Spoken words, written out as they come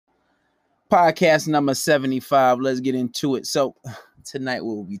Podcast number 75. Let's get into it. So tonight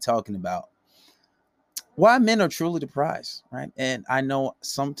we'll be talking about why men are truly the prize, right? And I know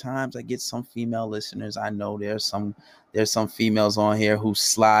sometimes I get some female listeners. I know there's some females on here who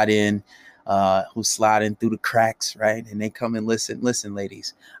slide in through the cracks, right? And they come and listen,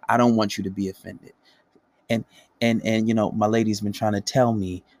 ladies. I don't want you to be offended. And you know, my lady's been trying to tell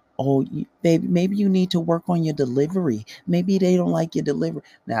me, oh, baby, maybe you need to work on your delivery. Maybe they don't like your delivery.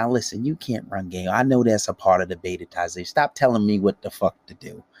 Now, listen, you can't run game. I know that's a part of the beta-tization. Stop telling me what the fuck to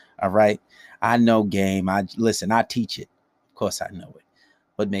do. All right. I know game. I teach it. Of course I know it.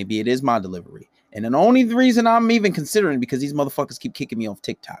 But maybe it is my delivery. And the only reason I'm even considering because these motherfuckers keep kicking me off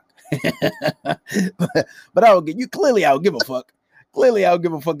TikTok. but I'll give a fuck. Clearly I'll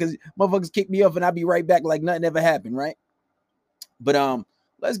give a fuck because motherfuckers kick me off and I'll be right back like nothing ever happened, right? But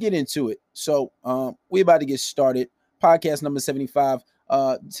let's get into it. So we're about to get started. Podcast number 75.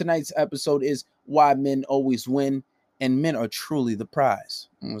 Tonight's episode is Why Men Always Win and Men Are Truly the Prize.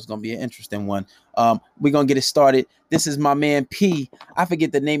 It's going to be an interesting one. We're going to get it started. This is my man P. I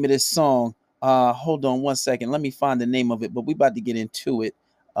forget the name of this song. Hold on one second. Let me find the name of it, but we about to get into it.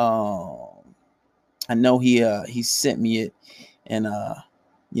 I know he sent me it, and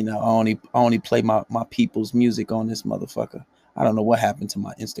you know, I only play my people's music on this motherfucker. I don't know what happened to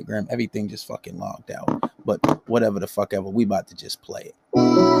my Instagram. Everything just fucking logged out. But whatever the fuck ever, we about to just play it.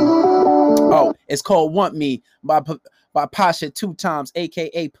 Oh, it's called Want Me by Pasha 2 Times,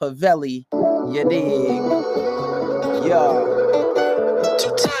 aka Pavelli. You dig? Yeah.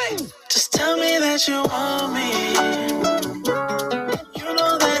 Too tight. Just tell me that you want me. You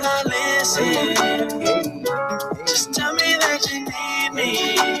know that I listen. Just tell me that you need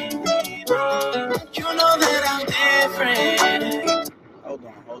me. You know that I'm different. Hold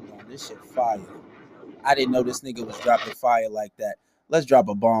on. This shit fire. I didn't know this nigga was dropping fire like that. Let's drop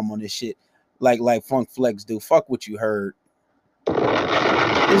a bomb on this shit. Like Funk Flex do. Fuck what you heard.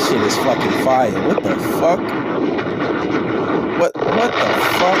 This shit is fucking fire. What the fuck? What the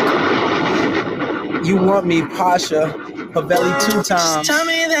fuck? You Want Me, Pasha, Pavelli 2 Times. Tell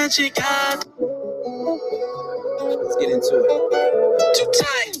me that you got. Let's get into it. Too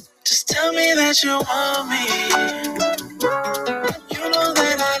tight. Just tell me that you want me. You know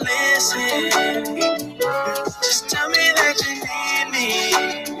that I listen. Just tell me that you need me.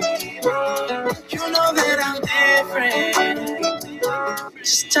 You know that I'm different.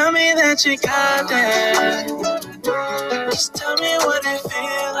 Just tell me that you got that. Just tell me what it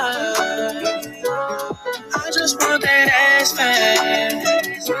feel like. I just want that ass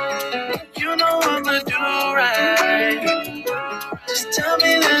fast. You know I'ma do right. Just tell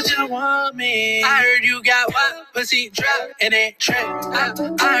me that you want me. I heard you got what? Pussy drop, it ain't trick. I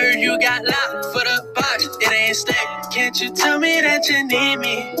heard you got locked for the box, it ain't stick. Can't you tell me that you need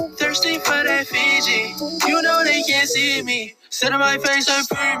me? Thirsty for that Fiji. You know they can't see me. Sit on my face and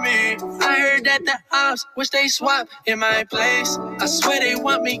free me. I heard that the ops wish they swap in my place. I swear they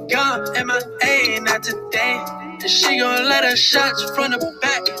want me gone. MIA, not today. And she gon' let her shots from the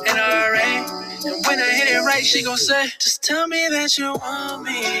back in her array. And when I hit it right, she gon' say, just tell me that you want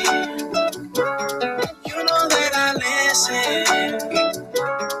me. You know that I listen.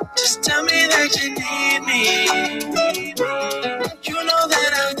 Just tell me that you need me. You know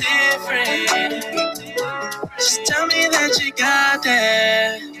that I'm different. Just tell me that you got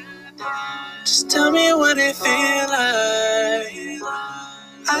that. Just tell me what it feel like.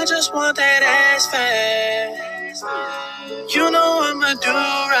 I just want that ass fast. You know I'ma do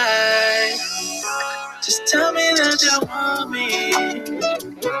right. Just tell me that you want me.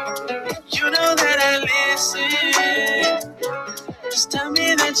 You know that I listen. Just tell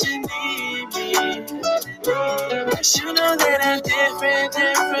me that you need me. Cause you know that I'm different,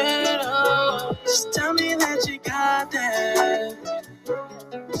 oh. Just tell me that you got that.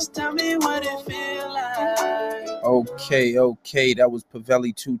 Just tell me what it feel like. Okay. That was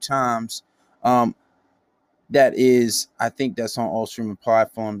Pavelli 2 Times. That is, I think that's on all streaming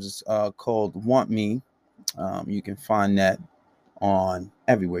platforms. It's called Want Me. You can find that on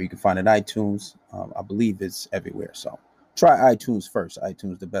everywhere. You can find it iTunes. I believe it's everywhere. So try iTunes first.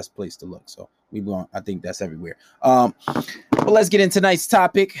 iTunes the best place to look. So I think that's everywhere. But let's get into tonight's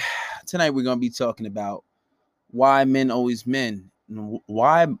topic. Tonight we're gonna be talking about why men always win, and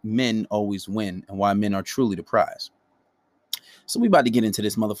why men are truly the prize. So we about to get into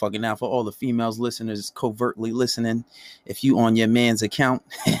this motherfucker now. For all the females listeners covertly listening, if you on your man's account,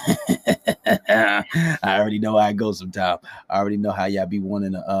 I already know how it goes sometimes. I already know how y'all be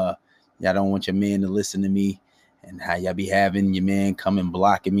wanting to, y'all don't want your man to listen to me, and how y'all be having your man come and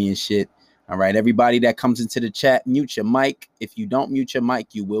blocking me and shit. All right, everybody that comes into the chat, mute your mic. If you don't mute your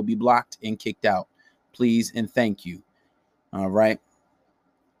mic, you will be blocked and kicked out. Please and thank you. All right.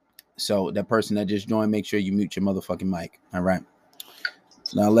 So that person that just joined, make sure you mute your motherfucking mic. All right.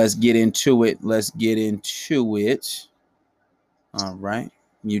 So now let's get into it. All right.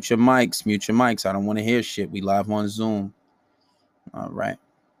 Mute your mics. I don't want to hear shit. We live on Zoom. All right.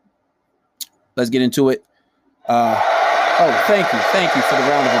 Let's get into it. Oh, thank you. Thank you for the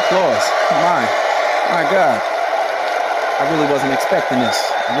round of applause. My God. I really wasn't expecting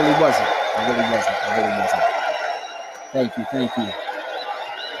this. I really wasn't. Thank you.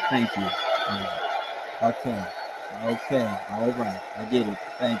 Okay. All right. I get it.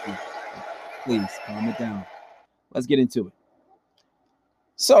 Thank you. Please calm it down. Let's get into it.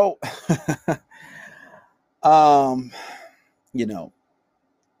 So, you know,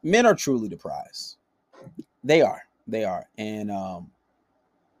 men are truly the prize. They are. And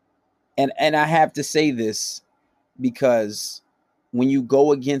I have to say this because when you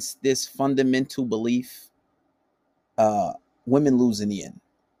go against this fundamental belief, women lose in the end.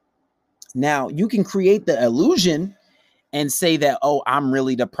 Now, you can create the illusion and say that, oh, I'm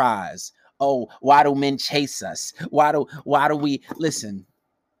really the prize. Oh, why do men chase us? Why do we listen?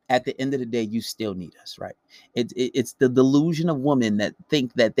 At the end of the day, you still need us, right? It's the delusion of women that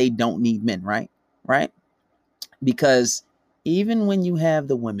think that they don't need men, right? Because even when you have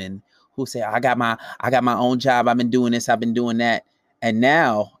the women who say, I got my own job, I've been doing this, I've been doing that, and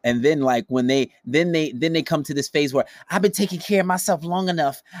then like when they come to this phase where I've been taking care of myself long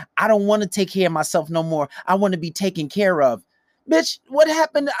enough, I don't want to take care of myself no more, I want to be taken care of. Bitch, what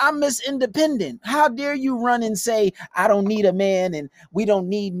happened? I'm Miss Independent. How dare you run and say I don't need a man and we don't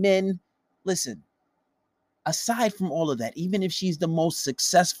need men? Listen, aside from all of that, even if she's the most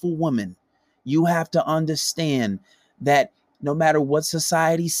successful woman, you have to understand that no matter what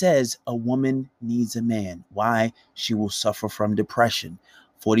society says, a woman needs a man. Why? She will suffer from depression.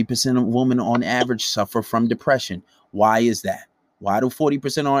 40% of women on average suffer from depression. Why is that? Why do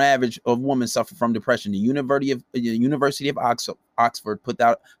 40% on average of women suffer from depression? The University of Oxford put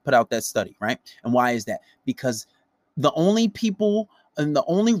out that study, right? And why is that? Because the only people and the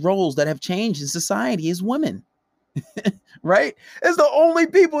only roles that have changed in society is women, right? It's the only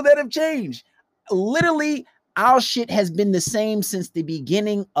people that have changed. Literally, our shit has been the same since the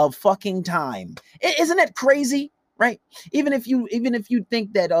beginning of fucking time. Isn't that crazy, right? Even if you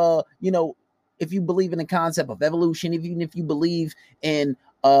think that if you believe in the concept of evolution, even if you believe in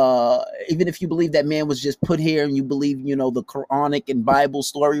even if you believe that man was just put here and you believe, the Quranic and Bible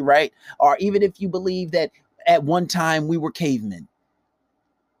story, right? Or even if you believe that at one time we were cavemen.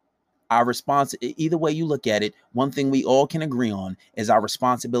 Our response, either way you look at it, one thing we all can agree on is our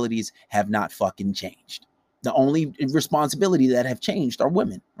responsibilities have not fucking changed. The only responsibility that have changed are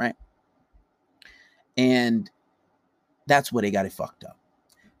women, right? And that's where they got it fucked up.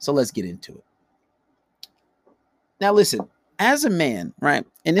 So let's get into it. Now, listen, as a man, right?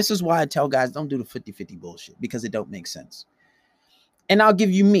 And this is why I tell guys, don't do the 50-50 bullshit because it don't make sense. And I'll give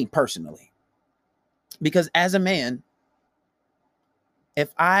you me personally. Because as a man, if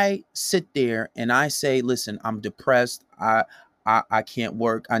I sit there and I say, listen, I'm depressed, I can't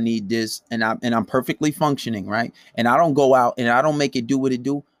work, I need this, and I'm perfectly functioning, right? And I don't go out and I don't make it do what it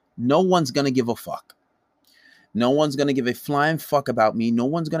do, no one's gonna give a fuck. No one's gonna give a flying fuck about me. No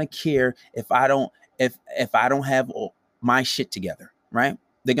one's gonna care if I don't have my shit together, right?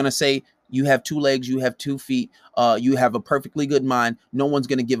 They're gonna say, you have 2 legs, you have 2 feet, you have a perfectly good mind. No one's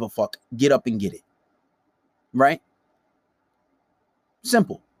gonna give a fuck. Get up and get it, right?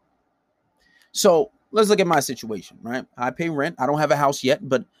 Simple. So let's look at my situation, right? I pay rent. I don't have a house yet,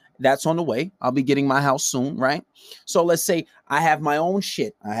 but that's on the way. I'll be getting my house soon, right? So let's say I have my own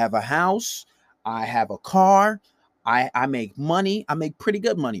shit. I have a house. I have a car. I make money. I make pretty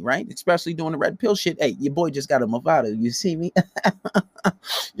good money, right? Especially doing the red pill shit. Hey, your boy just got a Movado. You see me?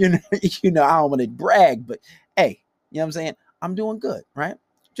 you know, I don't want to brag, but hey, you know what I'm saying? I'm doing good, right?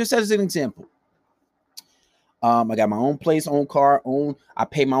 Just as an example. I got my own place, own car, I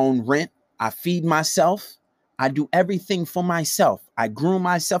pay my own rent. I feed myself. I do everything for myself. I groom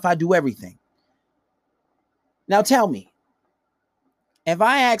myself. I do everything. Now tell me, if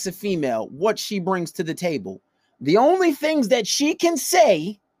I ask a female what she brings to the table, the only things that she can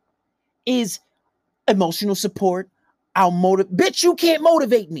say is emotional support. Bitch, you can't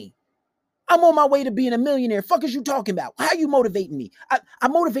motivate me. I'm on my way to being a millionaire. Fuck is you talking about? How you motivating me? I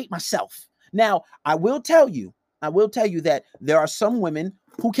motivate myself. Now, I will tell you that there are some women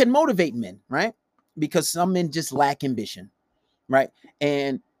who can motivate men, right? Because some men just lack ambition, right?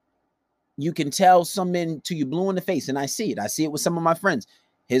 And you can tell some men to you blue in the face, and I see it. I see it with some of my friends.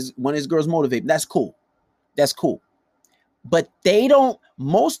 his girls motivate. That's cool. That's cool. But they don't,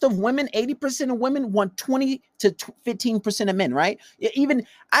 most of women, 80% of women want 20 to 15% of men, right? Even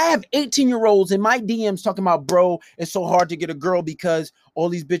I have 18-year-olds in my DMs talking about, bro, it's so hard to get a girl because all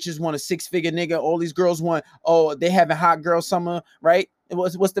these bitches want a 6-figure nigga. All these girls want, they having hot girl summer, right?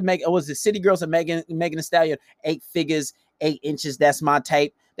 Was the City Girls of Megan Thee Stallion, 8 figures, 8 inches. That's my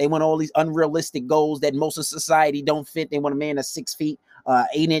type. They want all these unrealistic goals that most of society don't fit. They want a man that's 6 feet,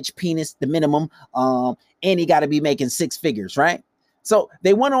 8-inch penis, the minimum. And he got to be making 6 figures, right? So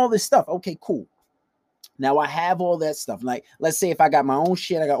they want all this stuff. Okay, cool. Now I have all that stuff. Like, let's say if I got my own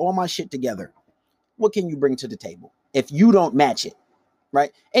shit, I got all my shit together. What can you bring to the table if you don't match it,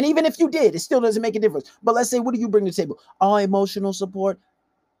 right? And even if you did, it still doesn't make a difference. But let's say, what do you bring to the table? Oh, emotional support.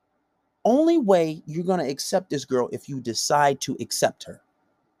 Only way you're going to accept this girl if you decide to accept her,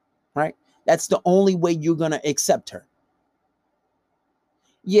 right? That's the only way you're going to accept her.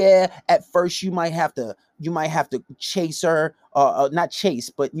 Yeah, at first you might have to chase her, not chase,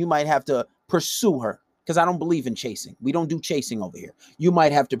 but you might have to pursue her, because I don't believe in chasing. We don't do chasing over here. You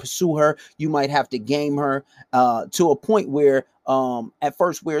might have to pursue her. You might have to game her to a point where at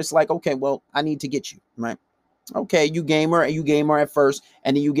first where it's like, okay, well, I need to get you, right? Okay, you game her at first,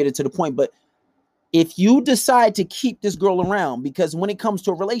 and then you get it to the point. But if you decide to keep this girl around, because when it comes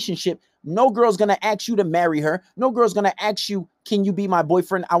to a relationship, no girl's going to ask you to marry her. No girl's going to ask you, can you be my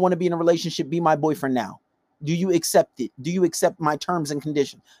boyfriend? I want to be in a relationship. Be my boyfriend now. Do you accept it? Do you accept my terms and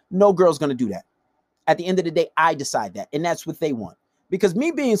conditions? No girl's going to do that. At the end of the day, I decide that. And that's what they want. Because me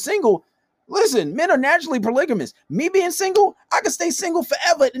being single, listen, men are naturally polygamous. Me being single, I can stay single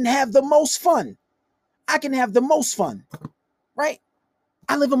forever and have the most fun. I can have the most fun, right?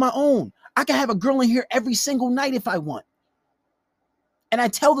 I live on my own. I can have a girl in here every single night if I want. And I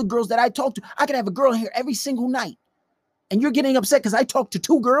tell the girls that I talk to, I can have a girl in here every single night. And you're getting upset because I talk to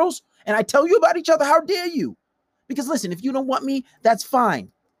 2 girls and I tell you about each other. How dare you? Because listen, if you don't want me, that's fine.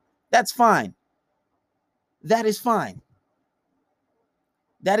 That's fine. That is fine.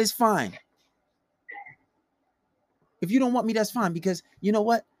 That is fine. If you don't want me, that's fine. Because you know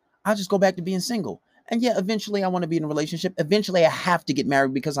what? I'll just go back to being single. And yeah, eventually I want to be in a relationship. Eventually I have to get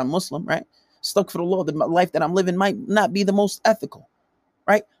married because I'm Muslim, right? Stuck for the law. The life that I'm living might not be the most ethical,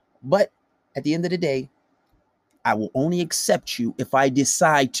 right? But at the end of the day, I will only accept you if I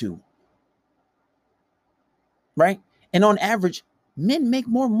decide to, right? And on average, men make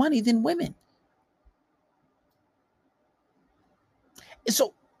more money than women.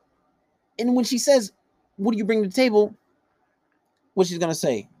 So, and when she says, what do you bring to the table? What she's going to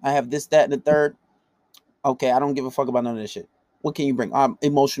say? I have this, that, and the third. Okay, I don't give a fuck about none of this shit. What can you bring?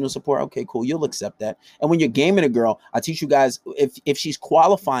 Emotional support. Okay, cool. You'll accept that. And when you're gaming a girl, I teach you guys if she's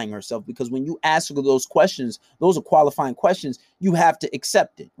qualifying herself, because when you ask her those questions, those are qualifying questions, you have to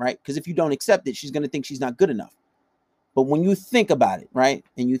accept it, right? Because if you don't accept it, she's going to think she's not good enough. But when you think about it, right,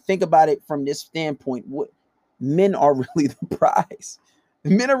 and you think about it from this standpoint, men are really the prize.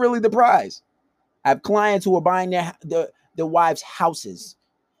 Men are really the prize. I have clients who are buying their wives' houses.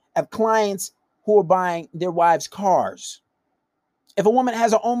 I have clients who are buying their wives' cars. If a woman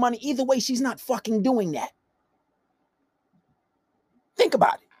has her own money, either way, she's not fucking doing that. Think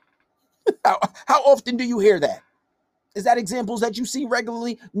about it. How often do you hear that? Is that examples that you see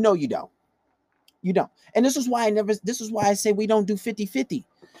regularly? No, you don't. You don't. And this is why I say we don't do 50-50.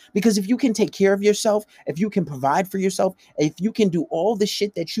 Because if you can take care of yourself, if you can provide for yourself, if you can do all the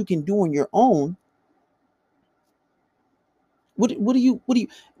shit that you can do on your own, what do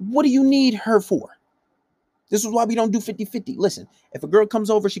you need her for? This is why we don't do 50-50. Listen, if a girl comes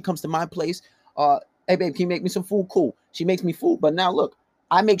over, she comes to my place. Hey, babe, can you make me some food? Cool. She makes me food. But now, look,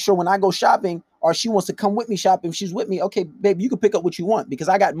 I make sure when I go shopping or she wants to come with me shopping, she's with me. Okay, babe, you can pick up what you want because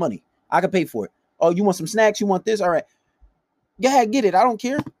I got money. I can pay for it. Oh, you want some snacks? You want this? All right. Go ahead, get it. I don't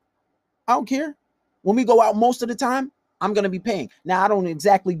care. I don't care. When we go out most of the time, I'm going to be paying. Now, I don't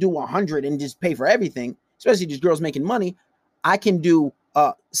exactly do 100 and just pay for everything, especially these girls making money. I can do,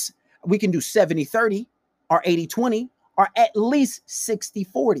 we can do 70-30 or 80-20 or at least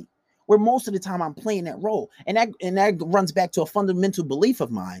 60-40, where most of the time I'm playing that role. And that runs back to a fundamental belief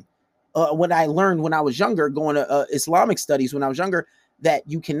of mine. What I learned when I was younger, going to Islamic studies when I was younger, that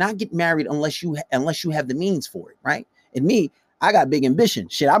you cannot get married unless you have the means for it, right? And me, I got big ambition.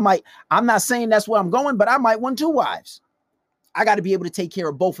 Shit, I'm not saying that's where I'm going, but I might want 2 wives. I got to be able to take care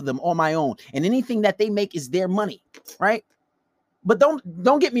of both of them on my own. And anything that they make is their money, right? But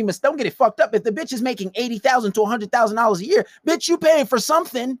don't get it fucked up. If the bitch is making $80,000 to $100,000 a year, bitch, you paying for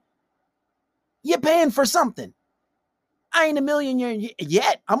something. You're paying for something. I ain't a millionaire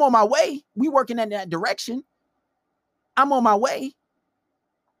yet. I'm on my way. We working in that direction. I'm on my way.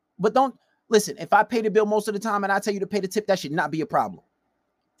 But don't listen. If I pay the bill most of the time and I tell you to pay the tip, that should not be a problem.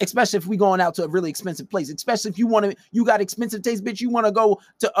 Especially if we going out to a really expensive place. Especially if you got expensive taste, bitch. You want to go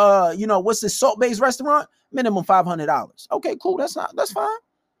to what's this salt-based restaurant? Minimum $500. Okay, cool. That's fine.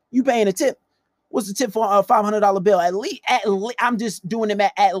 You paying a tip. What's the tip for a $500 bill? At least I'm just doing them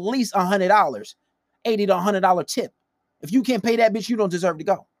at least $100, $80 to $100 tip. If you can't pay that, bitch, you don't deserve to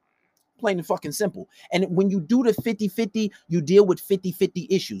go. Plain and fucking simple. And when you do the 50-50, you deal with 50-50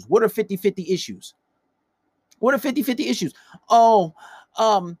 issues. What are 50-50 issues? What are 50-50 issues? Oh,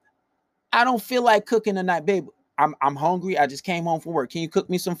 I don't feel like cooking tonight, babe. I'm hungry. I just came home from work. Can you cook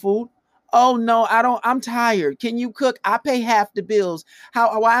me some food? Oh no, I don't. I'm tired. Can you cook? I pay half the bills.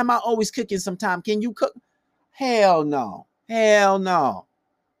 Why am I always cooking sometime? Can you cook? Hell no. Hell no.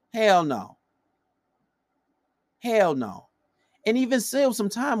 Hell no. Hell no. And even still,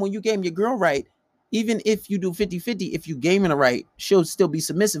 sometime when you game your girl right, even if you do 50-50, if you game her right, she'll still be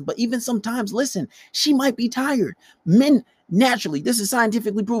submissive. But even sometimes, listen, she might be tired. Men, naturally, this is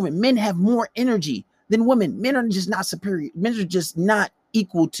scientifically proven, men have more energy than women. Men are just not superior. Men are just not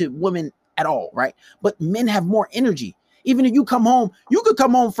equal to women at all, right? But men have more energy. Even if you come home, you could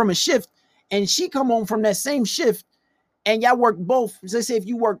come home from a shift and she come home from that same shift and y'all work both. Let's say if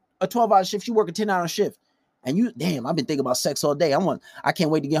you work a 12-hour shift, you work a 10-hour shift. And you, damn, I've been thinking about sex all day. I can't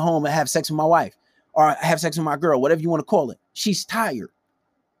wait to get home and have sex with my wife or have sex with my girl, whatever you want to call it. She's tired.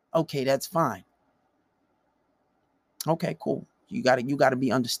 Okay, that's fine. Okay, cool. You gotta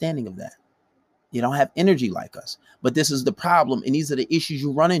be understanding of that. You don't have energy like us. But this is the problem, and these are the issues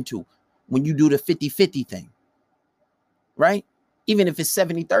you run into when you do the 50-50 thing. Right? Even if it's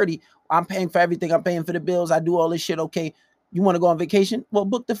 70-30, I'm paying for everything. I'm paying for the bills. I do all this shit. Okay. You want to go on vacation? Well,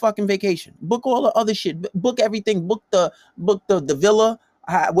 book the fucking vacation. Book all the other shit. Book everything. Book the villa,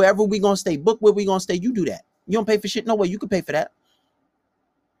 wherever we gonna stay. Book where we gonna stay. You do that. You don't pay for shit. No way. You can pay for that.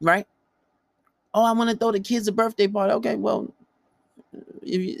 Right? Oh, I want to throw the kids a birthday party. Okay, well,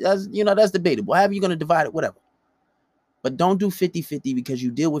 that's debatable. However you're gonna divide it, whatever. But don't do 50-50 because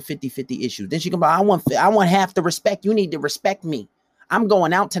you deal with 50-50 issues. Then she can buy, I want half the respect. You need to respect me. I'm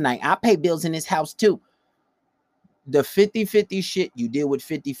going out tonight. I pay bills in this house too. The 50-50 shit, you deal with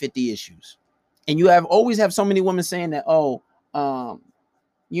 50-50 issues. And you always have so many women saying that,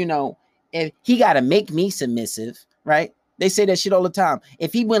 if he got to make me submissive, right? They say that shit all the time.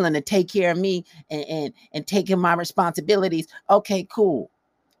 If he willing to take care of me and taking my responsibilities, okay, cool.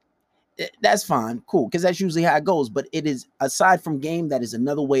 That's fine, cool, because that's usually how it goes. But it is, aside from game, that is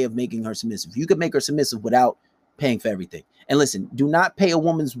another way of making her submissive. You can make her submissive without paying for everything. And listen, do not pay a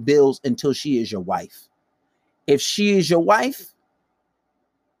woman's bills until she is your wife. If she is your wife,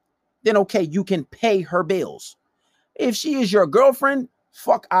 then okay, you can pay her bills. If she is your girlfriend,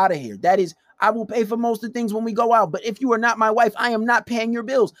 fuck out of here. That is, I will pay for most of the things when we go out. But if you are not my wife, I am not paying your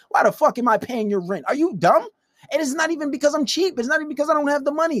bills. Why the fuck am I paying your rent? Are you dumb? And it's not even because I'm cheap. It's not even because I don't have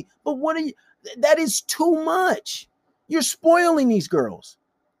the money. But that is too much. You're spoiling these girls.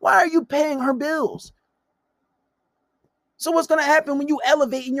 Why are you paying her bills? So what's going to happen when you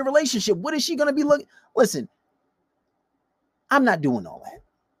elevate in your relationship? What is she going to be looking? Listen, I'm not doing all that.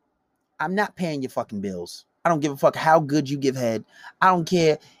 I'm not paying your fucking bills. I don't give a fuck how good you give head. I don't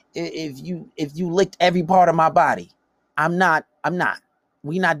care if you licked every part of my body. I'm not.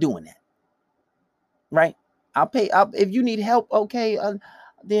 We not doing that. Right? I'll pay. If you need help, okay.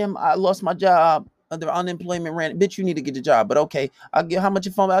 Damn, I lost my job. The unemployment ran. Bitch, you need to get a job. But okay, I'll give how much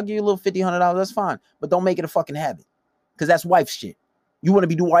your phone. I'll give you a little $50, $100. That's fine. But don't make it a fucking habit. Because that's wife shit. You want to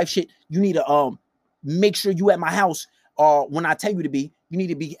be doing wife shit, you need to make sure you at my house when I tell you to be. You need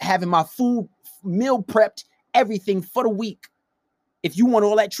to be having my food meal prepped, everything for the week. If you want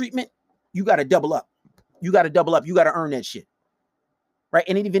all that treatment, you got to double up. You got to earn that shit. Right?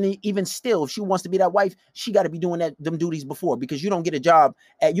 And even still, if she wants to be that wife, she got to be doing them duties before, because you don't get a job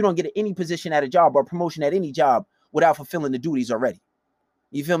you don't get any position at a job or promotion at any job without fulfilling the duties already.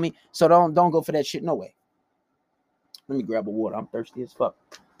 You feel me? So don't go for that shit. No way. Let me grab a water. I'm thirsty as fuck.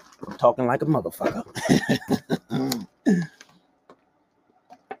 I'm talking like a motherfucker.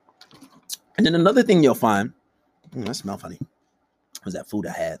 And then another thing you'll find, that smell funny, was that food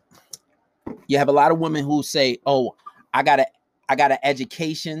I had. You have a lot of women who say, "Oh, I got an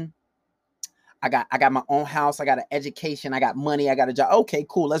education. I got my own house. I got an education. I got money. I got a job." Okay,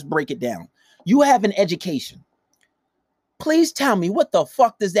 cool. Let's break it down. You have an education. Please tell me, what the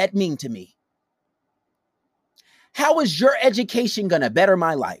fuck does that mean to me? How is your education going to better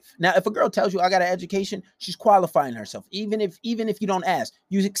my life? Now, if a girl tells you I got an education, she's qualifying herself. Even if you don't ask,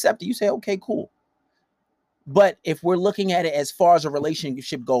 you accept it. You say, okay, cool. But if we're looking at it as far as a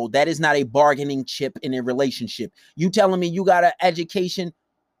relationship goal, that is not a bargaining chip in a relationship. You telling me you got an education,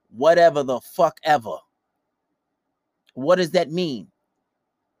 whatever the fuck ever. What does that mean?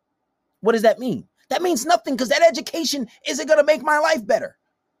 What does that mean? That means nothing, because that education isn't going to make my life better.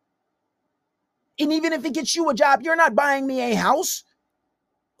 And even if it gets you a job, you're not buying me a house.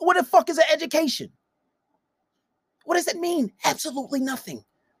 What the fuck is an education? What does that mean? Absolutely nothing.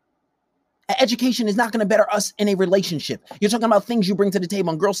 Education is not going to better us in a relationship. You're talking about things you bring to the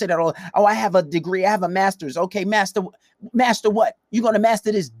table. And girls say that all, oh, I have a degree, I have a master's. Okay, master what? You going to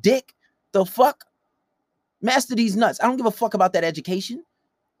master this dick? The fuck? Master these nuts. I don't give a fuck about that education.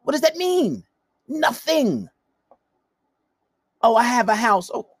 What does that mean? Nothing. Oh, I have a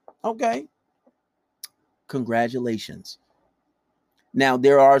house. Oh, okay. Congratulations. Now,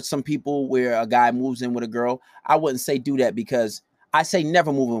 there are some people where a guy moves in with a girl. I wouldn't say do that, because I say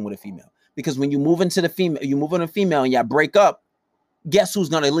never move in with a female. Because when you move into the female, you move in a female and y'all break up, guess who's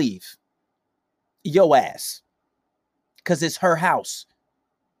going to leave? Your ass. Because it's her house.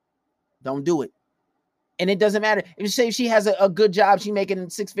 Don't do it. And it doesn't matter. If you say she has a good job, she making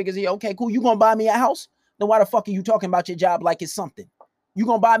 6 figures a year, okay, cool. You going to buy me a house? Then why the fuck are you talking about your job like it's something? You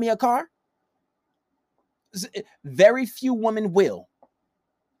going to buy me a car? Very few women will.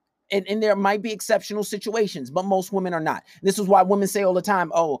 And there might be exceptional situations, but most women are not. This is why women say all the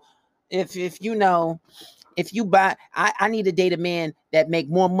time, oh, if you buy, I need to date a man that make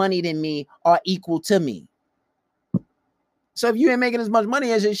more money than me or equal to me. So if you ain't making as much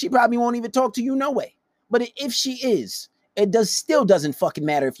money as her, she probably won't even talk to you no way. But if she is, still doesn't fucking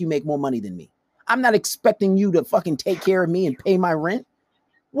matter if you make more money than me. I'm not expecting you to fucking take care of me and pay my rent.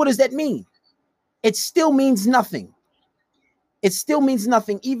 What does that mean? It still means nothing. It still means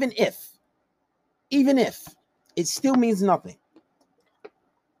nothing, even if it still means nothing.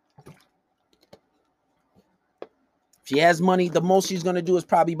 If she has money, the most she's going to do is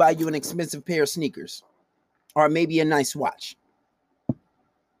probably buy you an expensive pair of sneakers or maybe a nice watch.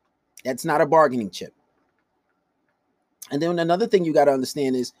 That's not a bargaining chip. And then another thing you got to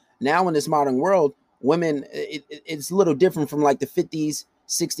understand is now in this modern world, women, it's a little different from like the 50s,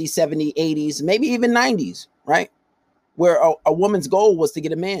 60s, 70s, 80s, maybe even 90s, right? Where a woman's goal was to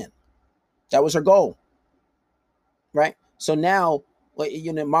get a man. That was her goal, right? So now,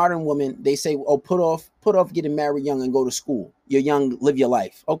 modern women, they say, oh, put off getting married young and go to school. You're young, live your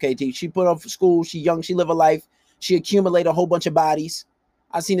life. Okay, she put off school, she young, she live a life, she accumulate a whole bunch of bodies.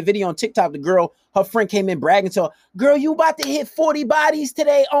 I seen a video on TikTok, the girl, her friend came in bragging to her, girl, you about to hit 40 bodies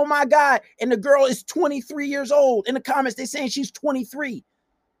today, oh my God. And the girl is 23 years old. In the comments, they're saying she's 23.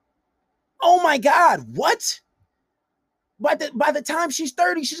 Oh my God, what? By the time she's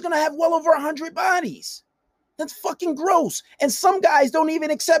 30, she's going to have well over 100 bodies. That's fucking gross. And some guys don't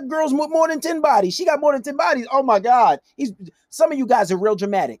even accept girls with more than 10 bodies. She got more than 10 bodies. Oh my God. Some of you guys are real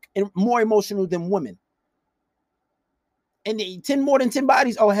dramatic and more emotional than women. And 10 more than 10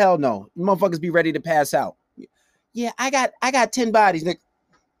 bodies? Oh, hell no. Motherfuckers be ready to pass out. Yeah, I got 10 bodies.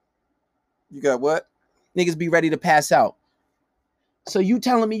 You got what? Niggas be ready to pass out. So you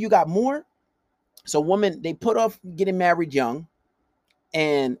telling me you got more? So women, they put off getting married young,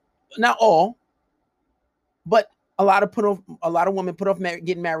 and not all, but a lot of women put off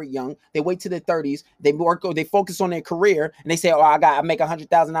getting married young. They wait till their 30s. They focus on their career, and they say, "Oh, I make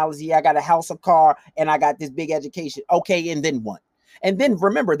 $100,000 a year. I got a house, a car, and I got this big education." Okay, and then what? And then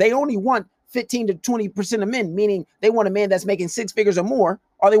remember, they only want 15 to 20% of men, meaning they want a man that's making 6 figures or more,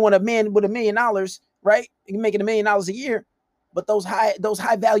 or they want a man with $1 million, right? Making $1 million a year. But those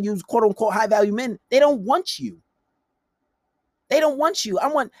high values, quote unquote, high value men, they don't want you. They don't want you. I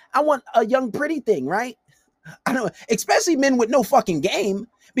want a young, pretty thing, right? I don't, especially men with no fucking game,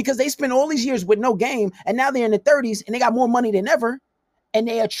 because they spend all these years with no game, and now they're in their 30s and they got more money than ever, and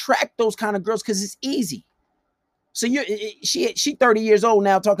they attract those kind of girls because it's easy. So she 30 years old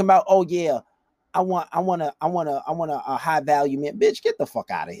now talking about, oh yeah, I want a high value man. Bitch, get the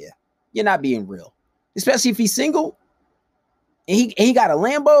fuck out of here. You're not being real, especially if he's single. And he got a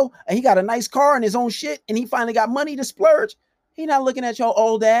Lambo, and he got a nice car and his own shit, and he finally got money to splurge. He not looking at your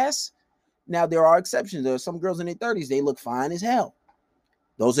old ass. Now, there are exceptions. There are some girls in their 30s, they look fine as hell.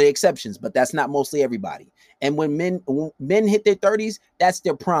 Those are exceptions, but that's not mostly everybody. And when men hit their 30s, that's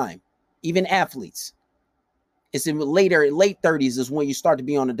their prime. Even athletes. It's in late 30s is when you start to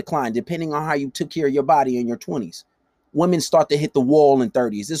be on a decline, depending on how you took care of your body in your 20s. Women start to hit the wall in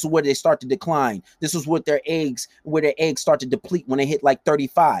 30s. This is where they start to decline. This is what their eggs start to deplete when they hit like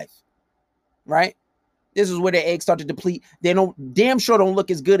 35, right? This is where their eggs start to deplete. They damn sure don't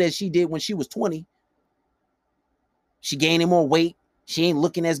look as good as she did when she was 20. She gaining more weight. She ain't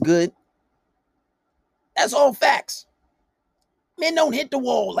looking as good. That's all facts. Men don't hit the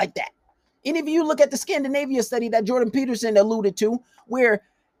wall like that. And if you look at the Scandinavia study that Jordan Peterson alluded to, where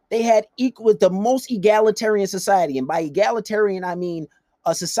They had the most egalitarian society. And by egalitarian, I mean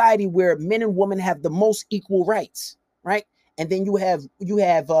a society where men and women have the most equal rights, right? And then you have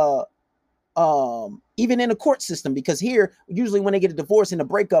even in a court system, because here, usually when they get a divorce and a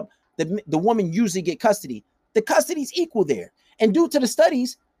breakup, the woman usually get custody. The custody's equal there. And due to the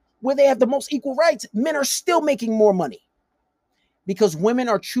studies where they have the most equal rights, men are still making more money. Because women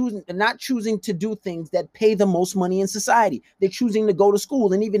are not choosing to do things that pay the most money in society. They're choosing to go to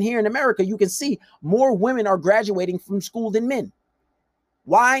school. And even here in America, you can see more women are graduating from school than men.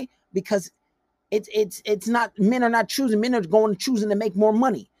 Why? Because it's not, men are not choosing, men are choosing to make more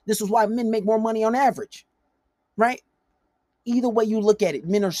money. This is why men make more money on average, right? Either way you look at it,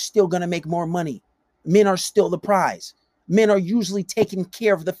 men are still going to make more money. Men are still the prize. Men are usually taking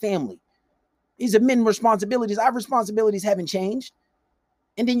care of the family. These are men's responsibilities. Our responsibilities haven't changed.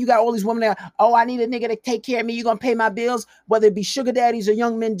 And then you got all these women that, oh, I need a nigga to take care of me. You're going to pay my bills, whether it be sugar daddies or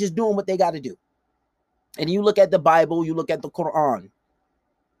young men just doing what they got to do. And you look at the Bible, you look at the Quran.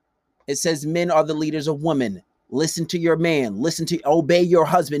 It says men are the leaders of women. Listen to your man. Obey your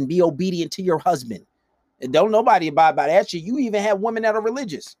husband. Be obedient to your husband. And don't nobody abide by that shit. You even have women that are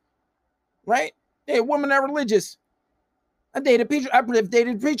religious, right? Hey, women that are religious. I dated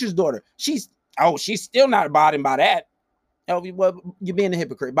a preacher's daughter. She's still not abiding by that. Oh, well, you're being a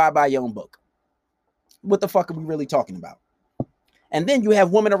hypocrite. Buy your own book. What the fuck are we really talking about? And then you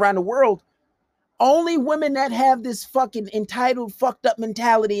have women around the world. Only women that have this fucking entitled, fucked up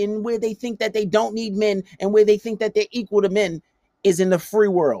mentality, and where they think that they don't need men and where they think that they're equal to men, is in the free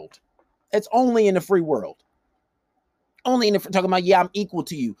world. It's only in the free world. Only in the talking about, yeah, I'm equal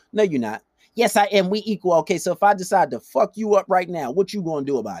to you. No, you're not. Yes, I am. We equal. Okay, so if I decide to fuck you up right now, what you gonna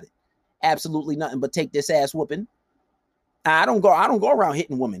do about it? Absolutely nothing but take this ass whooping. I don't go around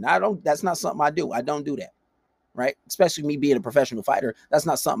hitting women. That's not something I do. I don't do that. Right? Especially me being a professional fighter. That's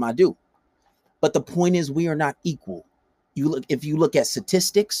not something I do. But the point is, we are not equal. If you look at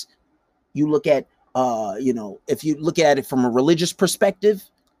statistics, you look at if you look at it from a religious perspective,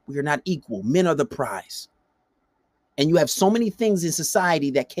 we are not equal. Men are the prize. And you have so many things in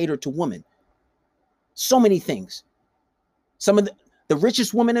society that cater to women. So many things. Some of the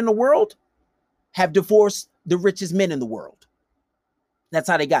richest women in the world have divorced the richest men in the world. That's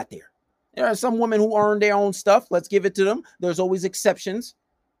how they got there. There are some women who earn their own stuff. Let's give it to them. There's always exceptions,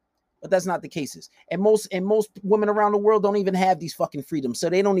 but that's not the cases. And most women around the world don't even have these fucking freedoms, so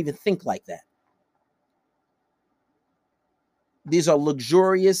they don't even think like that. These are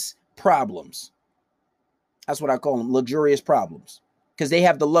luxurious problems. That's what I call them, luxurious problems, because they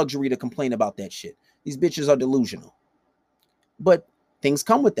have the luxury to complain about that shit. These bitches are delusional. But things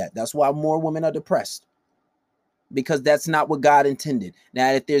come with that. That's why more women are depressed, because that's not what God intended.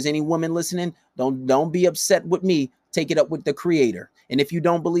 Now, if there's any women listening, don't be upset with me. Take it up with the Creator. And if you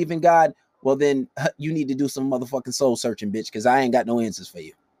don't believe in God, well, then you need to do some motherfucking soul searching, bitch, because I ain't got no answers for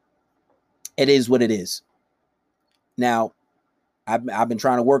you. It is what it is. Now, I've been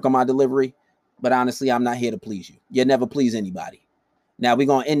trying to work on my delivery, but honestly, I'm not here to please you. You'll never please anybody. Now, we're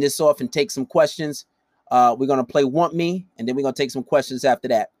going to end this off and take some questions. We're going to play Want Me, and then we're going to take some questions after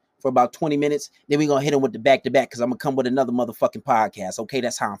that for about 20 minutes. Then we're going to hit them with the back-to-back, because I'm going to come with another motherfucking podcast. Okay,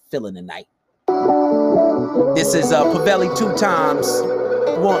 that's how I'm feeling tonight. This is Pavelli 2 times.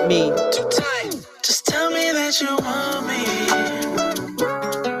 Want Me. 2 times. Just tell me that you want me.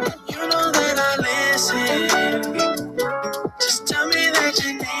 You know that I listen. Just tell me that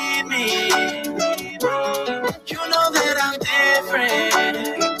you need me. You know that I'm different.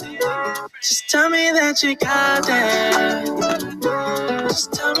 Just tell me that you got that.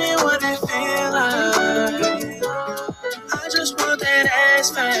 Just tell me what it feel like. I just want that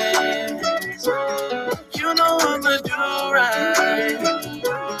ass fast. You know I'ma do right.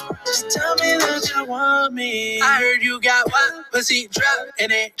 Just tell me that you want me. I heard you got what? Pussy drop,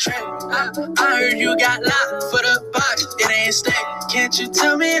 it ain't trap. I heard you got locked for the box, it ain't stack. Can't you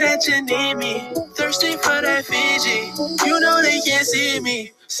tell me that you need me? Thirsty for that Fiji. You know they can't see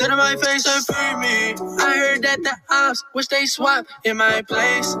me. Sit on my face and free me. I heard that the ops wish they swap in my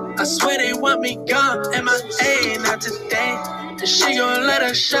place. I swear they want me gone. MIA, not today. And she gon' let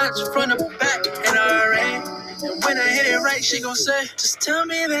her shots from the back in her rain. And when I hit it right, she gon' say, just tell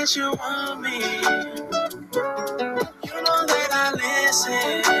me that you want me. You know that I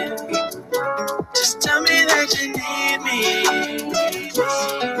listen. Just tell me that you need me.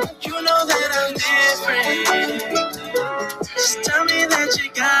 You know that I'm different. Just tell me that you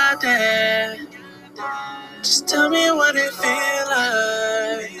got that. Just tell me what it feel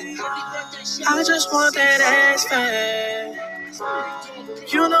like. I just want that ass fat.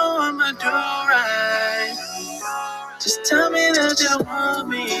 You know I'ma do right. Just tell me that you want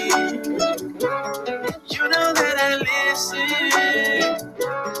me. You know that I listen.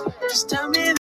 Just tell me